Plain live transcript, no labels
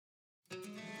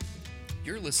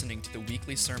You're listening to the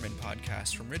weekly sermon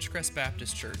podcast from Ridgecrest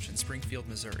Baptist Church in Springfield,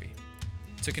 Missouri.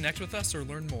 To connect with us or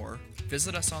learn more,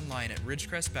 visit us online at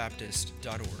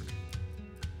ridgecrestbaptist.org.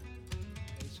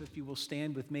 So if you will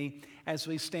stand with me as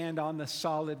we stand on the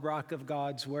solid rock of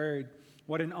God's Word.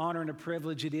 What an honor and a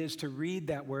privilege it is to read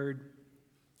that Word.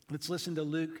 Let's listen to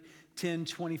Luke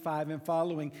 10:25 and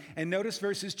following. And notice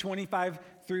verses 25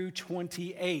 through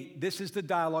 28. This is the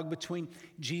dialogue between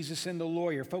Jesus and the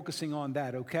lawyer, focusing on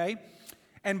that, okay?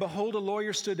 And behold, a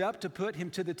lawyer stood up to put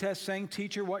him to the test, saying,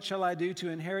 "Teacher, what shall I do to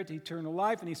inherit eternal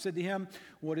life?" And he said to him,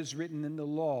 "What is written in the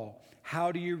law?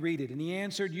 How do you read it?" And he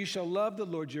answered, "You shall love the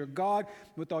Lord your God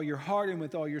with all your heart and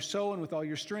with all your soul and with all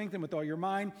your strength and with all your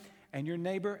mind, and your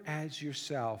neighbor as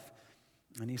yourself."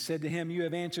 And he said to him, "You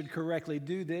have answered correctly.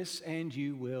 Do this and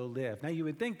you will live." Now you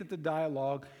would think that the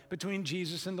dialogue between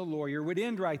Jesus and the lawyer would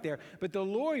end right there. But the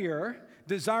lawyer,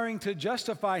 desiring to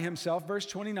justify himself, verse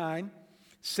 29,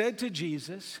 said to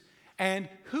Jesus, "And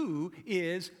who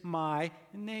is my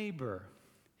neighbor?"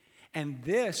 And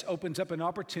this opens up an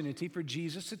opportunity for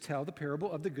Jesus to tell the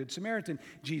parable of the Good Samaritan.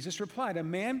 Jesus replied, "A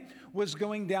man was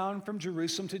going down from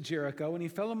Jerusalem to Jericho, and he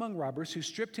fell among robbers who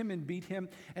stripped him and beat him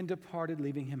and departed,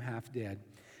 leaving him half dead.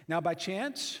 Now by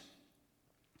chance,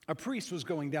 a priest was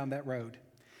going down that road,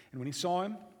 and when he saw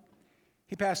him,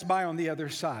 he passed by on the other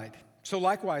side. So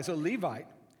likewise, a Levite,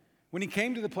 when he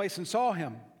came to the place and saw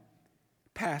him,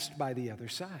 passed by the other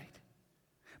side.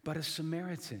 But a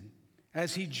Samaritan,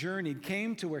 as he journeyed,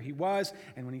 came to where he was,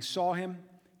 and when he saw him,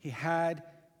 he had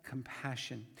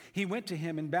compassion. He went to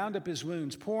him and bound up his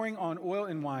wounds, pouring on oil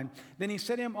and wine. Then he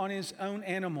set him on his own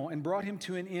animal and brought him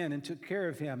to an inn and took care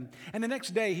of him. And the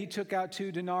next day he took out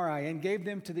 2 denarii and gave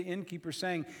them to the innkeeper,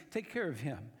 saying, 'Take care of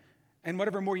him, and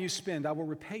whatever more you spend, I will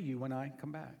repay you when I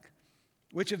come back.'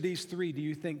 Which of these 3 do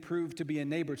you think proved to be a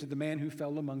neighbor to the man who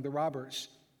fell among the robbers?"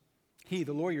 He,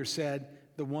 the lawyer, said,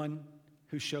 "The one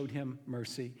who showed him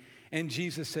mercy." And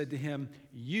Jesus said to him,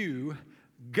 "You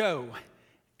go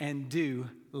and do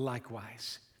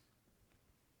likewise."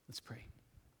 Let's pray.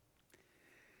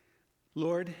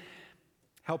 Lord,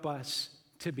 help us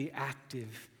to be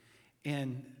active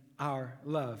in our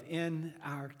love, in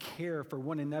our care for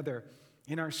one another,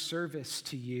 in our service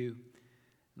to you.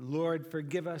 Lord,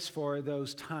 forgive us for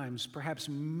those times, perhaps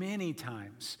many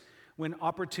times, when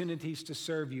opportunities to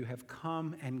serve you have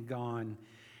come and gone,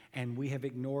 and we have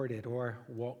ignored it or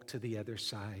walked to the other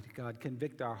side. God,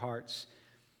 convict our hearts.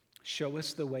 Show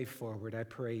us the way forward, I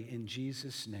pray in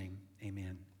Jesus' name.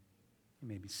 Amen. You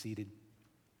may be seated.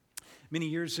 Many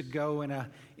years ago in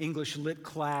an English lit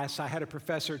class, I had a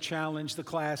professor challenge the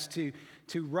class to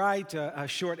write a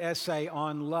short essay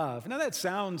on love. Now that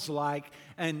sounds like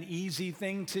an easy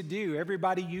thing to do.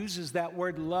 Everybody uses that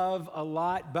word love a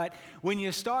lot, but when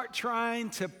you start trying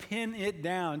to pin it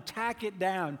down, tack it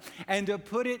down, and to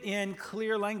put it in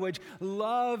clear language,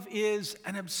 love is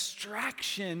an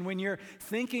abstraction when you're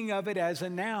thinking of it as a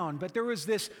noun. But there was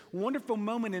this wonderful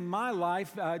moment in my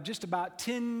life, just about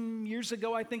 10 years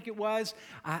ago, I think it was.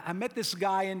 I met this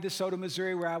guy in DeSoto,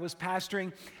 Missouri, where I was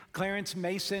pastoring, Clarence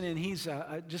Mason, and he's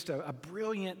just a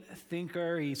brilliant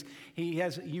thinker. He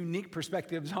has unique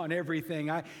perspectives on everything.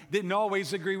 I didn't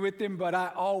always agree with him, but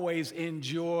I always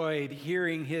enjoyed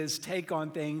hearing his take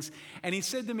on things. And he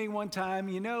said to me one time,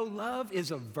 love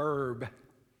is a verb.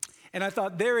 And I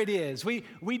thought, there it is. We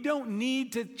don't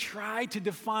need to try to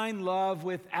define love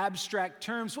with abstract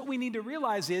terms. What we need to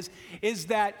realize is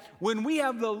that when we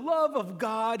have the love of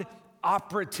God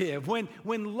operative,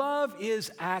 when love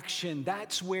is action,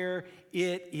 that's where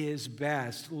it is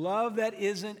best. Love that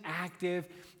isn't active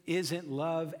isn't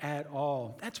love at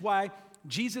all. That's why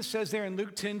Jesus says there in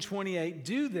Luke 10:28,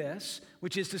 "Do this,"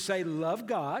 which is to say, love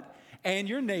God and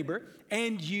your neighbor,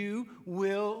 and you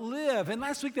will live. And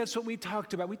last week, that's what we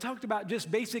talked about. We talked about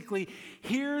just basically,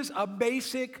 here's a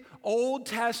basic Old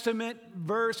Testament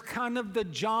verse, kind of the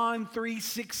John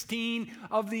 3:16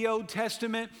 of the Old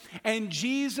Testament. And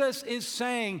Jesus is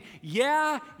saying,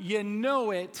 yeah, you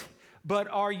know it, but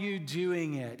are you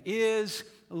doing it? Is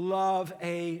love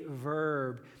a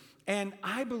verb? And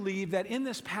I believe that in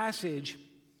this passage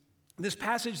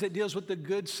that deals with the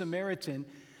Good Samaritan,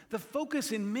 the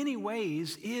focus in many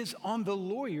ways is on the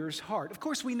lawyer's heart. Of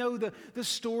course, we know the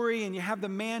story, and you have the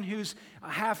man who's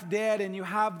half dead, and you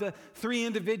have the 3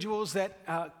 individuals that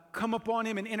come upon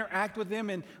him and interact with him,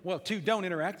 and 2 don't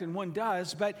interact and 1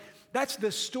 does, but that's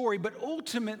the story. But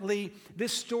ultimately,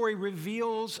 this story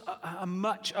reveals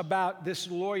much about this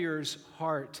lawyer's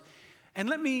heart. And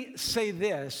let me say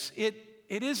this, it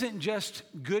it isn't just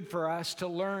good for us to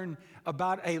learn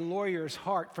about a lawyer's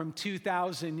heart from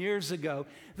 2,000 years ago.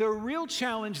 The real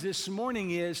challenge this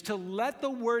morning is to let the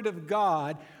Word of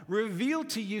God reveal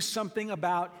to you something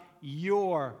about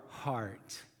your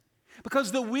heart.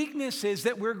 Because the weaknesses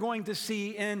that we're going to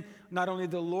see in not only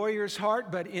the lawyer's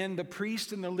heart, but in the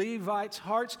priest and the Levite's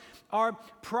hearts are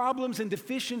problems and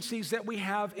deficiencies that we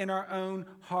have in our own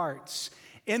hearts.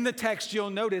 In the text,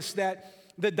 you'll notice that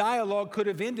the dialogue could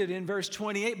have ended in verse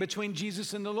 28 between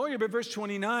Jesus and the lawyer, but verse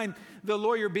 29, the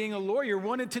lawyer, being a lawyer,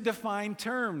 wanted to define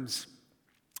terms.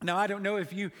 Now, I don't know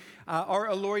if you are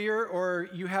a lawyer or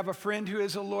you have a friend who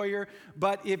is a lawyer,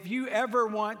 but if you ever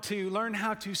want to learn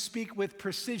how to speak with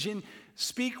precision,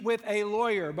 speak with a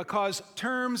lawyer, because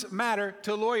terms matter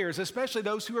to lawyers, especially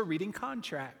those who are reading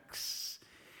contracts.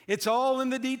 It's all in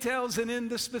the details and in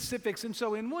the specifics. And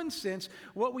so in one sense,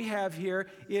 what we have here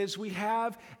is we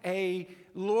have a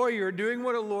lawyer doing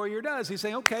what a lawyer does. He's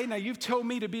saying, okay, now you've told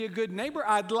me to be a good neighbor.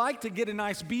 I'd like to get a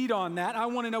nice beat on that. I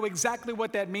want to know exactly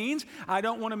what that means. I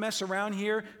don't want to mess around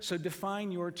here, so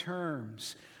define your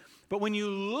terms. But when you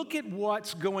look at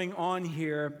what's going on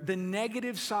here, the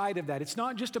negative side of that, it's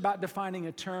not just about defining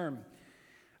a term.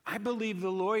 I believe the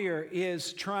lawyer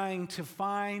is trying to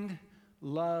find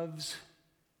love's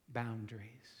boundaries.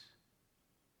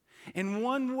 In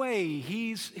one way,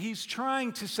 he's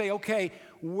trying to say, okay,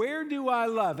 where do I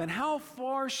love and how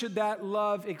far should that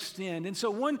love extend? And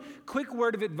so one quick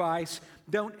word of advice,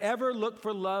 don't ever look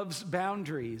for love's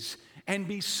boundaries. And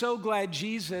be so glad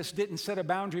Jesus didn't set a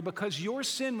boundary, because your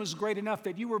sin was great enough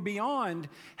that you were beyond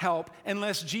help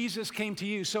unless Jesus came to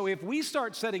you. So if we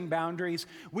start setting boundaries,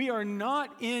 we are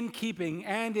not in keeping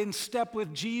and in step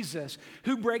with Jesus,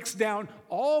 who breaks down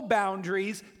all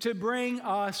boundaries to bring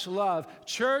us love.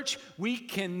 Church, we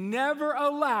can never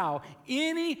allow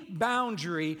any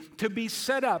boundary to be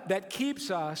set up that keeps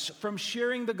us from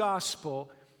sharing the gospel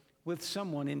with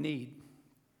someone in need.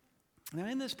 Now,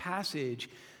 in this passage,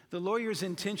 the lawyer's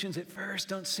intentions at first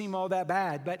don't seem all that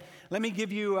bad, but let me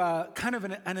give you kind of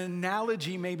an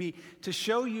analogy maybe to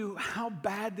show you how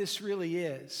bad this really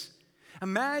is.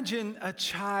 Imagine a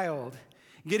child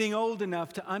getting old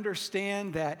enough to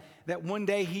understand that one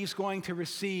day he's going to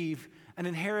receive an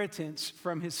inheritance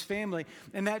from his family,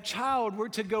 and that child were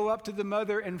to go up to the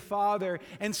mother and father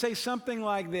and say something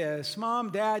like this: Mom,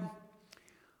 Dad,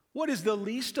 what is the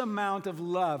least amount of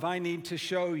love I need to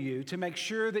show you to make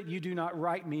sure that you do not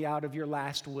write me out of your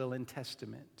last will and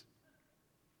testament?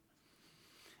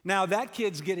 Now, that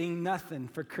kid's getting nothing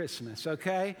for Christmas,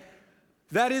 okay?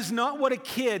 That is not what a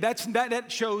kid, that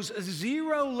shows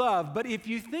zero love. But if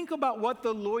you think about what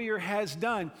the lawyer has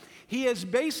done, he has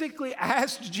basically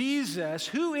asked Jesus,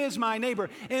 who is my neighbor?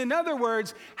 In other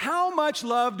words, how much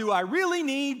love do I really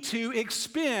need to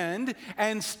expend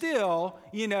and still,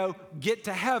 get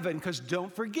to heaven? Because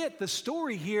don't forget, the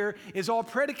story here is all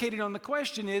predicated on the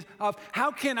question of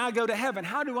how can I go to heaven?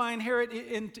 How do I inherit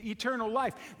eternal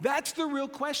life? That's the real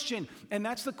question. And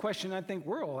that's the question I think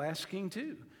we're all asking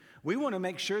too. We want to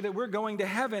make sure that we're going to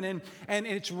heaven, and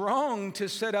it's wrong to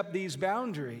set up these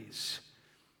boundaries.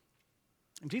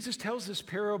 And Jesus tells this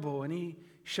parable, and he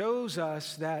shows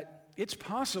us that it's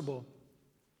possible,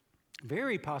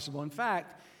 very possible. In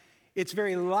fact, it's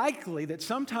very likely that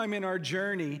sometime in our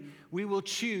journey, we will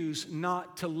choose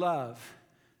not to love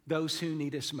those who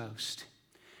need us most.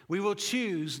 We will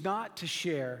choose not to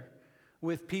share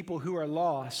with people who are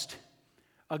lost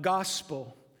a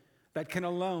gospel that can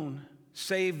alone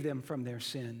save them from their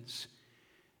sins.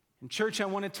 And church, I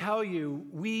want to tell you,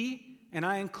 we, and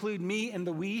I include me in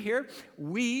the we here,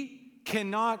 we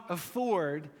cannot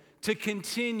afford to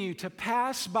continue to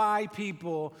pass by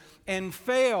people and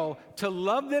fail to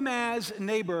love them as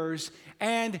neighbors,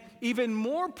 and even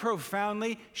more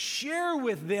profoundly, share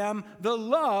with them the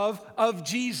love of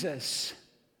Jesus.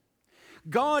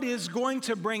 God is going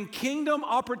to bring kingdom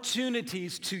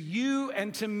opportunities to you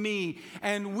and to me,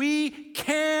 and we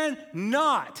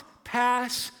cannot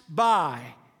pass by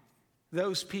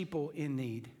those people in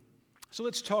need. So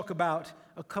let's talk about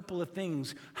a couple of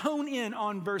things. Hone in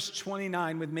on verse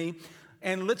 29 with me,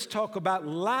 and let's talk about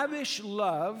lavish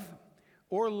love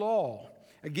or law.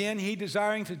 Again, he,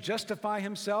 desiring to justify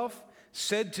himself,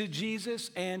 said to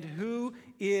Jesus, "And who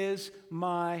is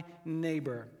my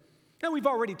neighbor?" Now, we've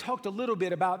already talked a little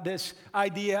bit about this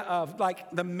idea of like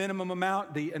the minimum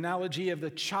amount, the analogy of the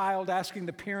child asking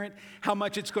the parent how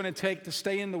much it's going to take to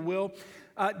stay in the will.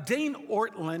 Dane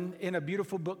Ortlund, in a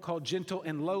beautiful book called Gentle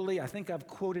and Lowly, I think I've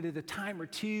quoted it a time or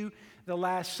two the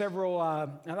last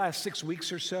 6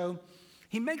 weeks or so.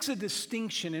 He makes a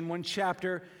distinction in one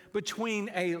chapter between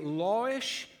a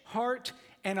lawish heart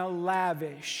and a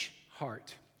lavish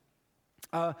heart.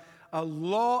 a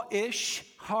law-ish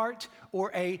heart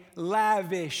or a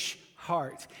lavish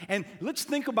heart. And let's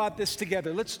think about this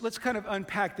together. Let's kind of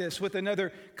unpack this with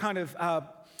another kind of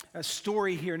a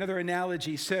story here, another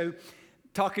analogy. So,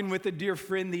 talking with a dear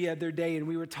friend the other day, and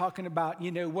we were talking about,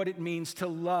 what it means to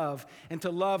love and to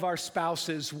love our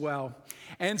spouses well.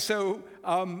 And so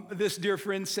this dear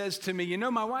friend says to me,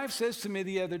 my wife says to me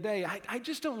the other day, I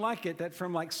just don't like it that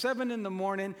from like 7 in the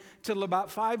morning till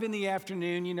about 5 in the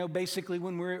afternoon, basically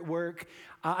when we're at work,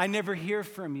 I never hear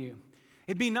from you.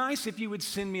 It'd be nice if you would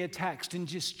send me a text and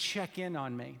just check in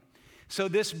on me. So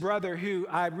this brother who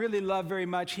I really love very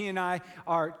much, he and I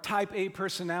are type A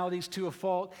personalities to a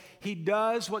fault. He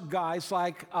does what guys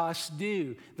like us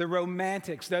do, the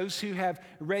romantics, those who have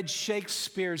read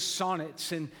Shakespeare's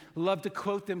sonnets and love to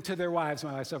quote them to their wives.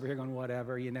 My wife's over here going,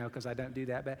 whatever, because I don't do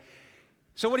that. But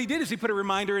so what he did is he put a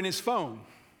reminder in his phone.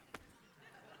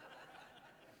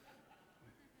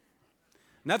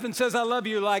 Nothing says I love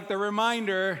you like the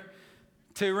reminder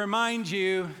to remind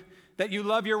you that you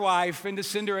love your wife and to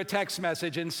send her a text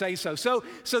message and say so. So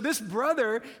this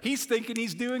brother, he's thinking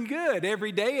he's doing good.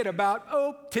 Every day at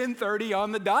about 10:30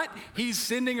 on the dot, he's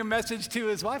sending a message to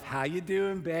his wife. How you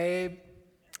doing, babe?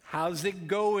 How's it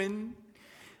going?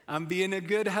 I'm being a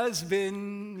good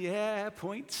husband. Yeah,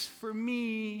 points for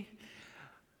me.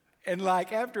 And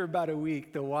like after about a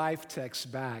week, the wife texts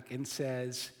back and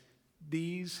says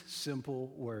these simple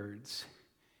words: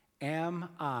 am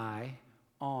I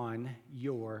on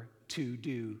your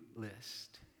to-do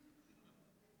list?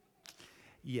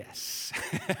 Yes.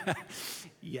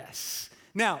 Yes.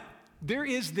 Now, there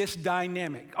is this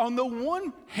dynamic. On the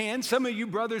one hand, some of you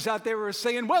brothers out there are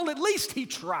saying, well, at least he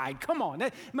tried. Come on.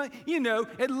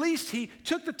 At least he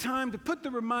took the time to put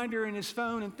the reminder in his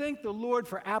phone, and thank the Lord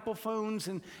for Apple phones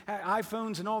and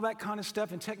iPhones and all that kind of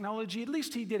stuff and technology. At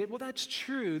least he did it. Well, that's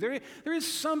true. There is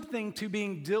something to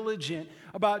being diligent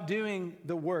about doing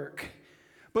the work.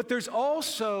 But there's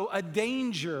also a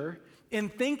danger in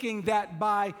thinking that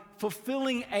by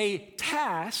fulfilling a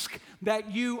task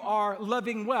that you are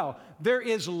loving well. There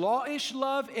is lawish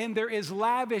love and there is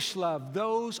lavish love.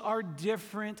 Those are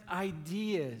different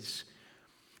ideas.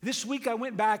 This week I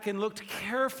went back and looked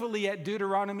carefully at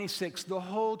Deuteronomy 6, the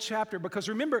whole chapter, because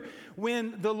remember,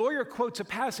 when the lawyer quotes a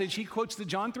passage, he quotes the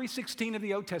John 3:16 of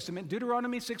the Old Testament,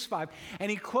 Deuteronomy 6:5,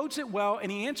 and he quotes it well,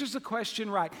 and he answers the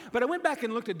question right. But I went back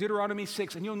and looked at Deuteronomy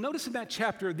 6, and you'll notice in that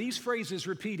chapter these phrases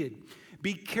repeated: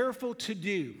 be careful to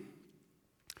do,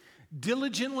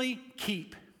 diligently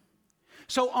keep.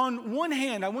 So on one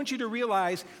hand, I want you to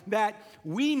realize that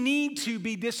we need to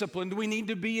be disciplined. We need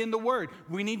to be in the Word.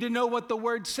 We need to know what the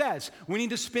Word says. We need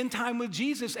to spend time with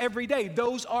Jesus every day.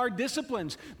 Those are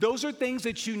disciplines. Those are things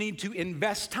that you need to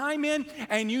invest time in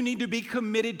and you need to be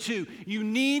committed to. You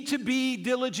need to be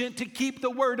diligent to keep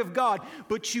the Word of God,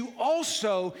 but you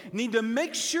also need to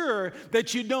make sure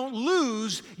that you don't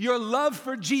lose your love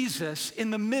for Jesus in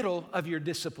the middle of your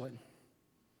discipline,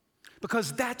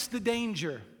 because that's the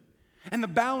danger. And the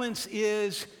balance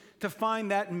is to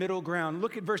find that middle ground.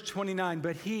 Look at verse 29.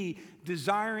 But he,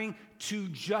 desiring to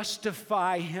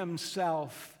justify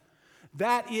himself.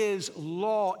 That is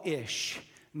law-ish,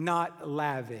 not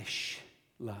lavish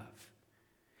love.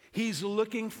 He's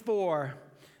looking for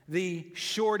the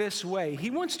shortest way.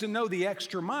 He wants to know the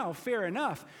extra mile, fair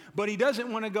enough, but he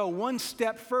doesn't want to go one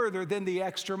step further than the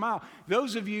extra mile.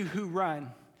 Those of you who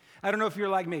run, I don't know if you're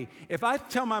like me. If I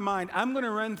tell my mind, I'm going to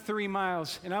run 3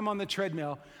 miles and I'm on the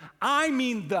treadmill, I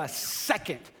mean the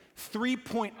second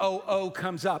 3.00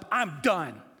 comes up, I'm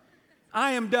done.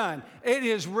 I am done. It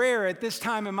is rare at this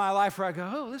time in my life where I go,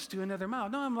 oh, let's do another mile.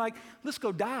 No, I'm like, let's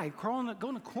go die. Go in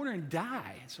the corner and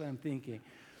die. That's what I'm thinking.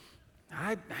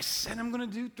 I said I'm going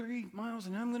to do 3 miles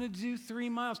and I'm going to do 3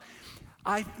 miles.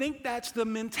 I think that's the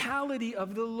mentality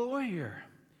of the lawyer.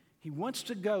 He wants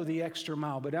to go the extra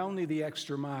mile, but only the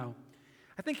extra mile.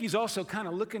 I think he's also kind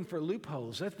of looking for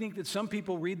loopholes. I think that some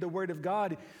people read the Word of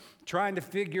God trying to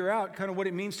figure out kind of what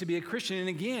it means to be a Christian, and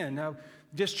again,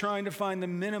 just trying to find the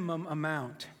minimum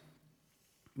amount.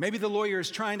 Maybe the lawyer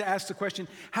is trying to ask the question,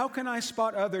 how can I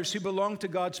spot others who belong to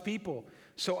God's people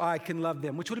so I can love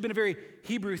them? Which would have been a very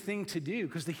Hebrew thing to do,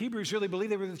 because the Hebrews really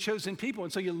believed they were the chosen people,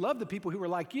 and so you love the people who were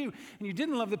like you, and you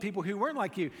didn't love the people who weren't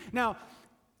like you. Now,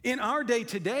 in our day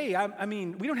today, I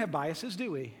mean, we don't have biases,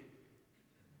 do we?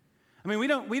 I mean,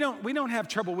 we don't have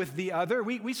trouble with the other.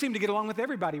 We seem to get along with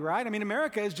everybody, right? I mean,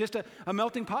 America is just a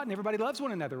melting pot and everybody loves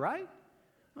one another, right?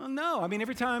 Well, no. I mean,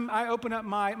 every time I open up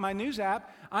my news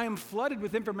app, I am flooded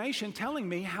with information telling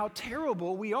me how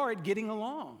terrible we are at getting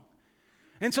along.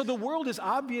 And so the world is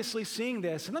obviously seeing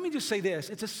this. And let me just say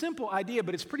this. It's a simple idea,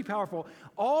 but it's pretty powerful.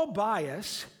 All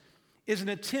bias is an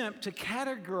attempt to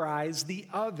categorize the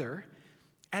other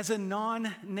as a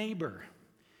non-neighbor.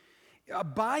 A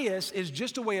bias is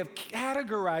just a way of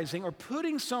categorizing or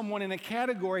putting someone in a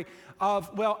category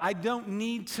of, well, I don't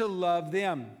need to love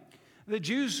them. The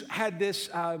Jews had this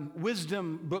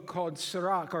wisdom book called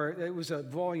Sirach, or it was a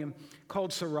volume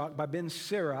called Sirach by Ben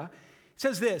Sira. It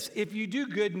says this: if you do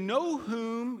good, know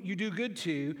whom you do good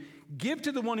to, give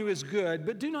to the one who is good,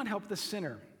 but do not help the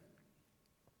sinner.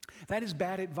 That is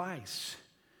bad advice,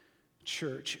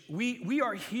 church. We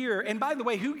are here, and by the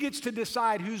way, who gets to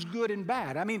decide who's good and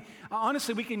bad? I mean,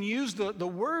 honestly, we can use the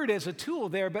word as a tool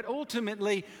there, but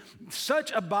ultimately,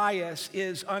 such a bias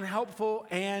is unhelpful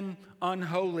and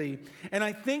unholy. And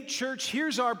I think, church,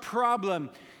 here's our problem.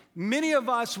 Many of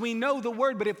us, we know the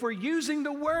word, but if we're using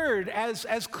the word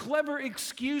as clever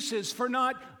excuses for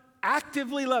not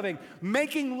actively loving,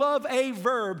 making love a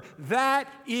verb, that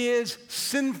is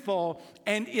sinful,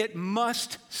 and it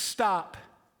must stop.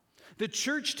 The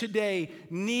church today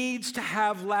needs to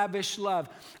have lavish love.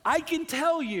 I can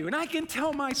tell you, and I can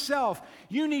tell myself,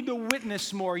 you need to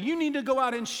witness more. You need to go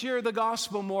out and share the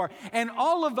gospel more. And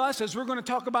all of us, as we're going to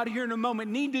talk about here in a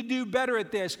moment, need to do better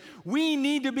at this. We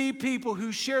need to be people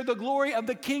who share the glory of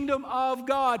the kingdom of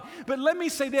God. But let me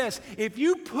say this: if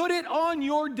you put it on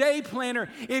your day planner,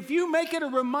 if you make it a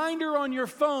reminder on your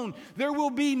phone, there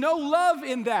will be no love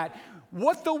in that.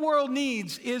 What the world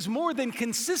needs is more than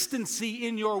consistency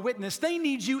in your witness. They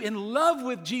need you in love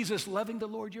with Jesus, loving the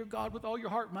Lord your God with all your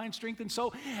heart, mind, strength, and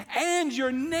soul, and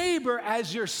your neighbor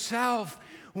as yourself.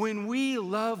 When we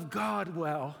love God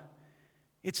well,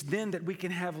 it's then that we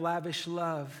can have lavish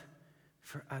love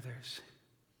for others.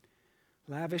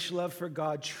 Lavish love for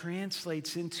God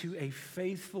translates into a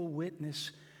faithful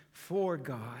witness for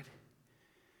God.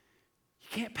 You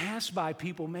can't pass by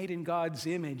people made in God's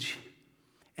image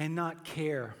and not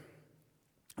care.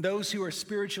 Those who are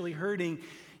spiritually hurting,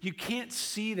 you can't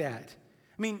see that.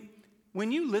 I mean,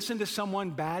 when you listen to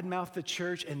someone badmouth the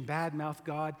church and badmouth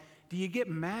God, do you get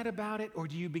mad about it, or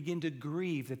do you begin to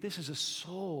grieve that this is a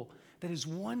soul that is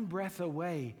one breath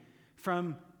away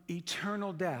from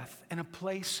eternal death and a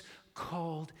place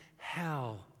called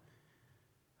hell?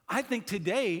 I think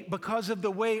today, because of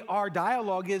the way our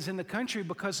dialogue is in the country,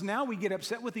 because now we get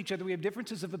upset with each other, we have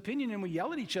differences of opinion, and we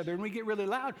yell at each other, and we get really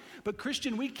loud. But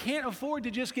Christian, we can't afford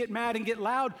to just get mad and get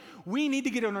loud. We need to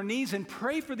get on our knees and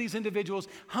pray for these individuals,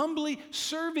 humbly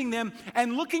serving them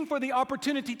and looking for the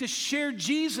opportunity to share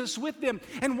Jesus with them.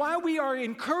 And why we are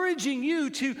encouraging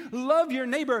you to love your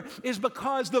neighbor is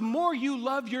because the more you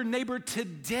love your neighbor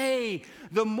today,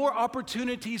 the more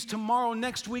opportunities tomorrow,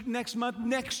 next week, next month,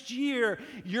 next year,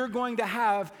 you're going to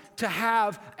have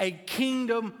a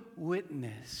kingdom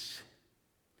witness.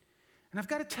 And I've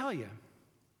got to tell you,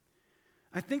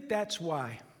 I think that's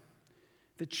why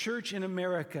the church in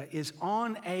America is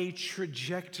on a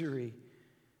trajectory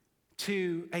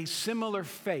to a similar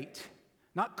fate.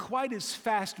 Not quite as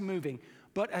fast moving,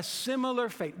 but a similar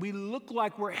fate. We look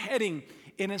like we're heading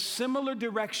in a similar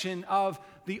direction of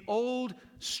the old,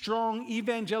 strong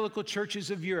evangelical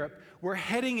churches of Europe. We're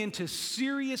heading into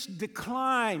serious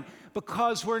decline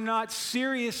because we're not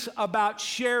serious about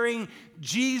sharing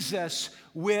Jesus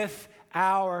with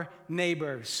our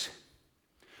neighbors.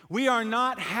 We are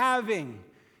not having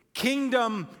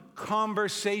kingdom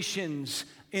conversations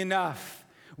enough.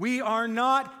 We are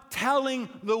not telling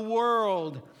the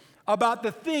world about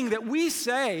the thing that we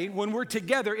say when we're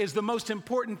together is the most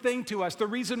important thing to us, the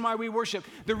reason why we worship,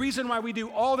 the reason why we do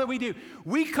all that we do.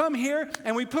 We come here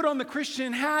and we put on the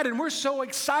Christian hat and we're so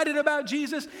excited about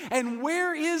Jesus. And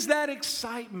where is that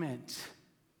excitement?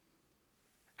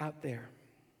 Out there.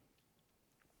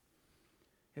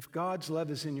 If God's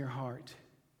love is in your heart,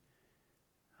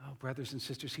 oh, brothers and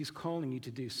sisters, He's calling you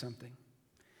to do something.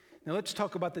 Now let's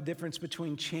talk about the difference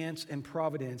between chance and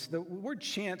providence. The word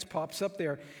chance pops up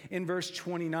there in verse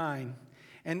 29.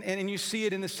 And you see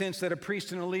it in the sense that a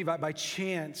priest and a Levite by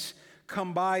chance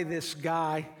come by this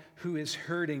guy who is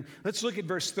hurting. Let's look at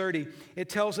verse 30.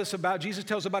 Jesus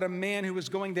tells about a man who was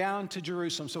going down to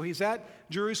Jerusalem. So he's at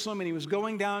Jerusalem and he was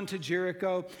going down to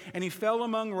Jericho, and he fell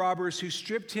among robbers who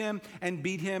stripped him and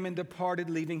beat him and departed,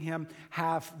 leaving him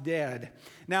half dead.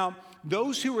 Now,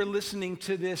 those who were listening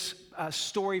to this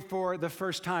story for the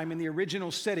first time in the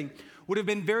original setting would have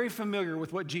been very familiar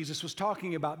with what Jesus was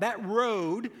talking about. That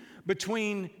road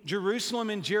between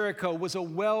Jerusalem and Jericho was a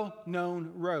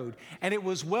well-known road. And it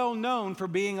was well known for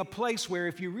being a place where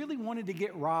if you really wanted to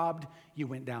get robbed, you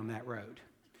went down that road.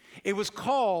 It was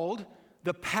called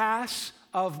the Pass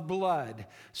of Blood.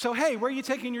 So, hey, where are you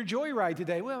taking your joyride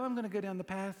today? Well, I'm going to go down the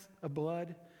Path of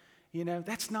Blood. You know,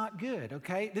 that's not good,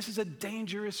 okay? This is a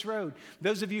dangerous road.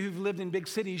 Those of you who've lived in big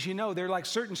cities, you know there are like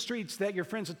certain streets that your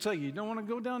friends will tell you, you don't want to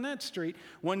go down that street.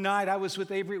 One night I was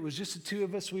with Avery. It was just the two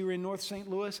of us. We were in North St.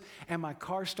 Louis, and my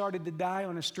car started to die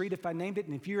on a street if I named it.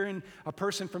 And if you're a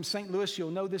person from St. Louis,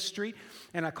 you'll know this street.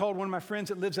 And I called one of my friends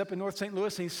that lives up in North St.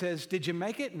 Louis, and he says, did you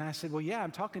make it? And I said, well, yeah,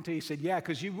 I'm talking to you. He said, yeah,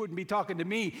 because you wouldn't be talking to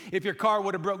me if your car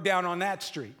would have broke down on that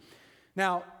street.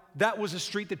 Now, that was a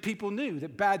street that people knew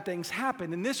that bad things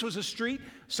happened. And this was a street,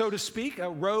 so to speak, a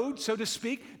road, so to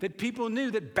speak, that people knew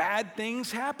that bad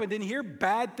things happened. And here,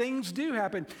 bad things do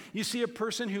happen. You see a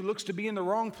person who looks to be in the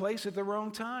wrong place at the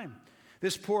wrong time.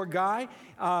 This poor guy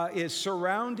is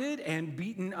surrounded and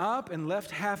beaten up and left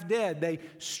half dead. They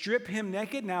strip him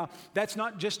naked. Now, that's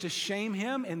not just to shame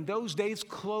him. In those days,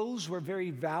 clothes were very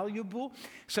valuable.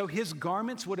 So his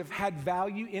garments would have had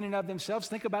value in and of themselves.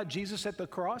 Think about Jesus at the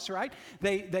cross, right?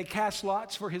 They cast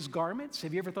lots for his garments.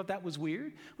 Have you ever thought that was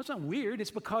weird? Well, it's not weird. It's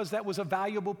because that was a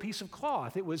valuable piece of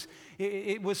cloth. It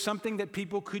was something that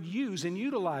people could use and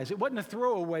utilize. It wasn't a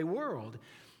throwaway world.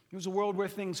 It was a world where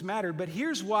things mattered. But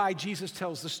here's why Jesus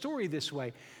tells the story this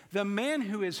way. The man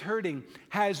who is hurting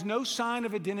has no sign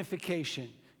of identification.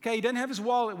 Okay, he doesn't have his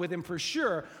wallet with him for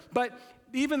sure, but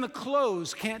even the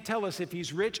clothes can't tell us if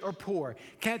he's rich or poor.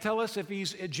 Can't tell us if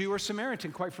he's a Jew or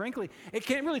Samaritan, quite frankly. It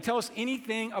can't really tell us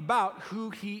anything about who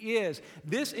he is.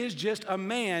 This is just a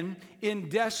man in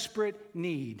desperate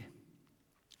need.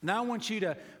 Now I want you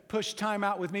to push time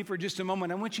out with me for just a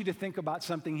moment. I want you to think about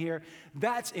something here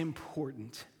that's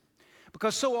important.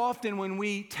 Because so often when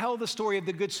we tell the story of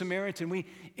the Good Samaritan, we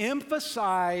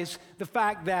emphasize the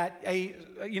fact that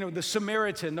the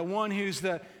Samaritan, the one who's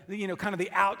kind of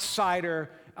the outsider,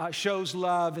 shows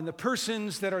love, and the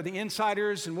persons that are the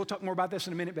insiders, and we'll talk more about this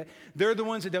in a minute, but they're the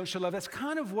ones that don't show love. That's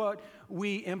kind of what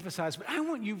we emphasize. But I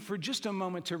want you for just a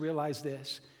moment to realize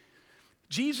this.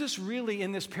 Jesus really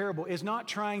in this parable is not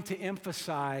trying to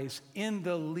emphasize in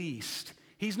the least.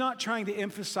 He's not trying to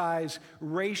emphasize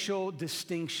racial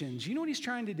distinctions. You know what he's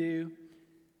trying to do?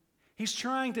 He's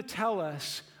trying to tell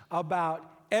us about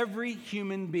every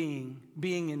human being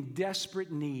being in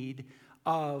desperate need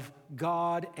of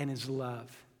God and his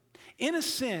love. In a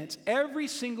sense, every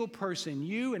single person,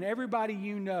 you and everybody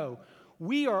you know,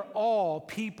 we are all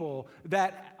people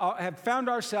that have found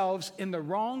ourselves in the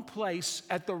wrong place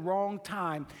at the wrong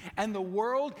time, and the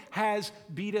world has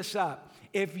beat us up.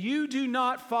 If you do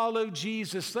not follow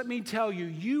Jesus, let me tell you,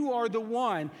 you are the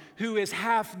one who is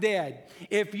half dead.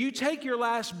 If you take your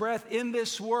last breath in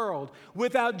this world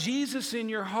without Jesus in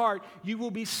your heart, you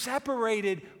will be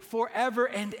separated forever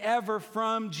and ever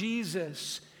from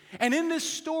Jesus. And in this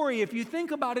story, if you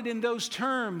think about it in those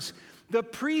terms, the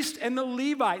priest and the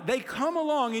Levite, they come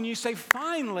along and you say,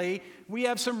 finally, we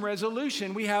have some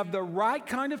resolution. We have the right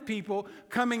kind of people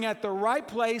coming at the right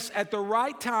place at the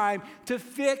right time to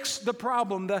fix the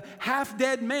problem. The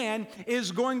half-dead man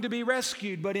is going to be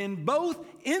rescued. But in both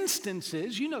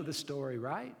instances, you know the story,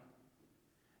 right?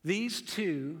 These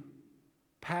two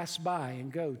pass by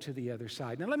and go to the other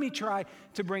side. Now, let me try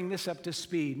to bring this up to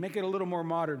speed, make it a little more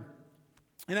modern.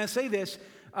 And I say this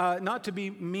not to be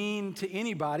mean to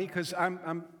anybody, because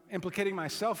I'm implicating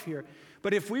myself here,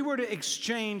 but if we were to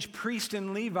exchange priest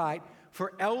and Levite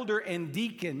for elder and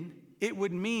deacon, it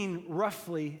would mean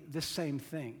roughly the same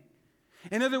thing.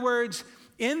 In other words,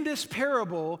 in this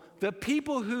parable, the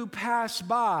people who pass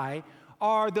by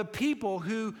are the people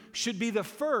who should be the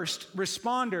first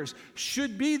responders,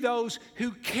 should be those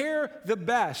who care the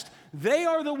best. They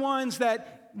are the ones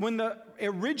that when the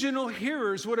original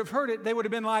hearers would have heard it, they would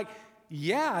have been like,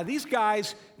 yeah, these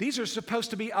guys, these are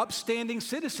supposed to be upstanding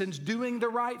citizens doing the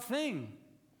right thing.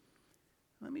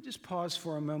 Let me just pause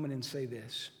for a moment and say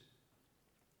this.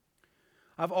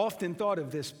 I've often thought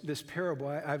of this parable.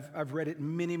 I've read it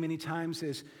many, many times,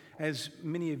 as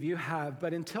many of you have.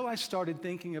 But until I started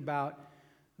thinking about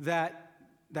that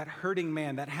hurting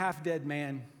man, that half-dead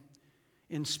man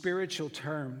in spiritual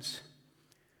terms,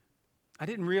 I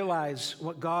didn't realize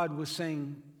what God was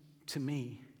saying to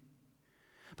me.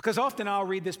 Because often I'll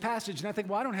read this passage and I think,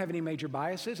 well, I don't have any major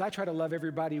biases. I try to love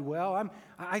everybody well.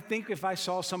 I think if I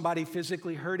saw somebody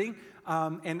physically hurting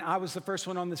and I was the first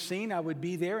one on the scene, I would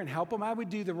be there and help them. I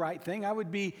would do the right thing. I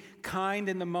would be kind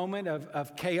in the moment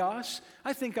of chaos.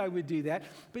 I think I would do that.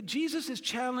 But Jesus is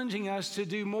challenging us to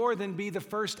do more than be the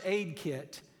first aid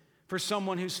kit for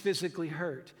someone who's physically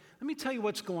hurt. Let me tell you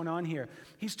what's going on here.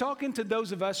 He's talking to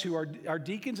those of us who are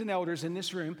deacons and elders in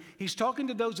this room. He's talking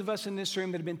to those of us in this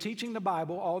room that have been teaching the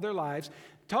Bible all their lives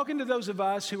talking to those of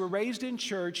us who were raised in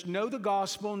church, know the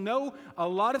gospel, know a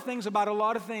lot of things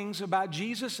about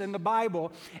Jesus and the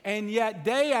Bible, and yet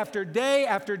day after day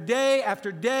after day after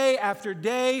day after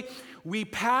day, we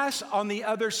pass on the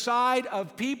other side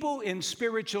of people in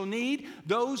spiritual need,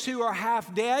 those who are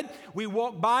half dead. We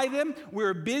walk by them.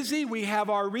 We're busy. We have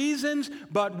our reasons,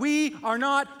 but we are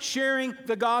not sharing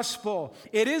the gospel.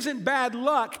 It isn't bad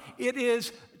luck. It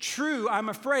is true, I'm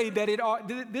afraid,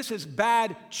 that this is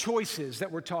bad choices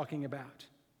that we're talking about.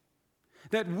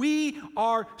 That we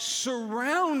are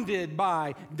surrounded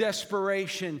by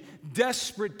desperation,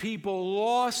 desperate people,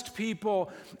 lost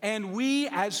people, and we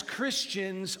as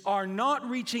Christians are not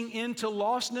reaching into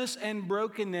lostness and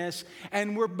brokenness,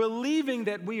 and we're believing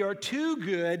that we are too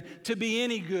good to be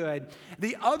any good.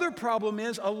 The other problem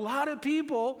is a lot of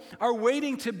people are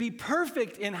waiting to be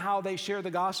perfect in how they share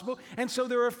the gospel, and so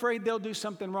they're afraid they'll do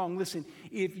something wrong. Listen,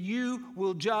 if you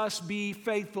will just be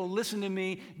faithful, listen to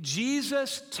me,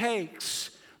 Jesus takes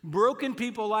broken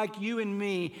people like you and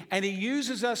me, and He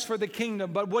uses us for the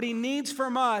kingdom. But what He needs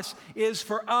from us is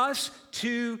for us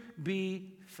to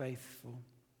be faithful.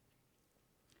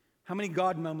 How many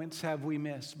God moments have we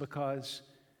missed because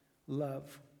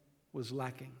love was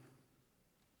lacking?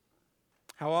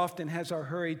 How often has our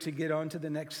hurry to get on to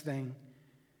the next thing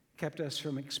kept us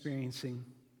from experiencing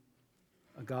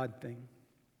a God thing?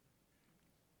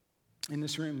 In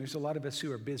this room, there's a lot of us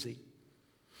who are busy.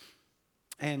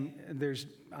 And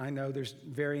I know there's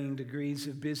varying degrees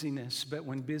of busyness, but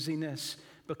when busyness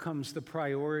becomes the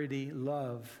priority,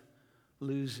 love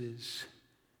loses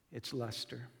its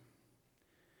luster.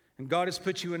 And God has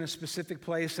put you in a specific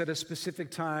place at a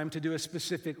specific time to do a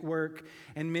specific work,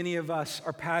 and many of us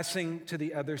are passing to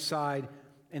the other side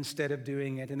instead of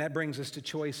doing it. And that brings us to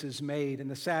choices made,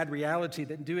 and the sad reality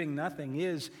that doing nothing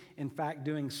is, in fact,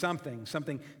 doing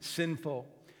something sinful.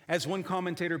 As one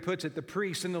commentator puts it, the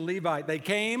priest and the Levite, they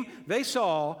came, they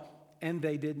saw, and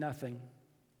they did nothing.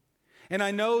 And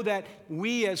I know that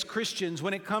we as Christians,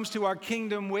 when it comes to our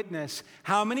kingdom witness,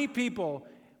 how many people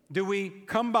do we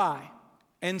come by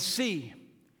and see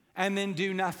and then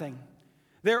do nothing?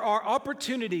 There are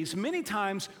opportunities many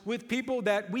times with people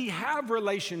that we have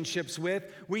relationships with.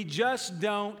 We just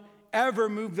don't ever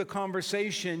move the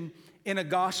conversation in a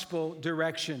gospel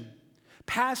direction.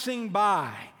 Passing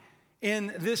by,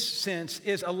 in this sense,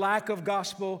 is a lack of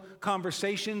gospel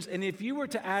conversations. And if you were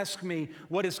to ask me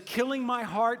what is killing my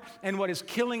heart and what is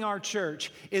killing our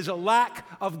church, is a lack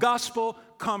of gospel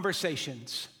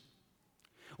conversations.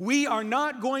 We are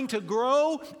not going to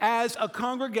grow as a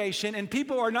congregation, and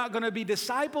people are not going to be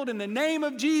discipled in the name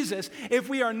of Jesus if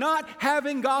we are not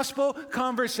having gospel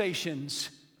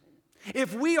conversations.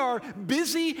 If we are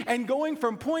busy and going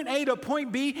from point A to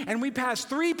point B, and we pass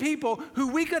 3 people who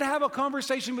we could have a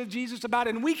conversation with Jesus about,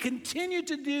 and we continue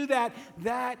to do that,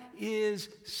 that is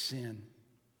sin.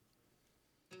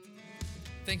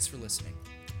 Thanks for listening.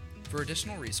 For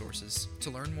additional resources,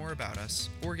 to learn more about us,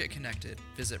 or get connected,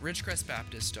 visit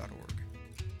ridgecrestbaptist.org.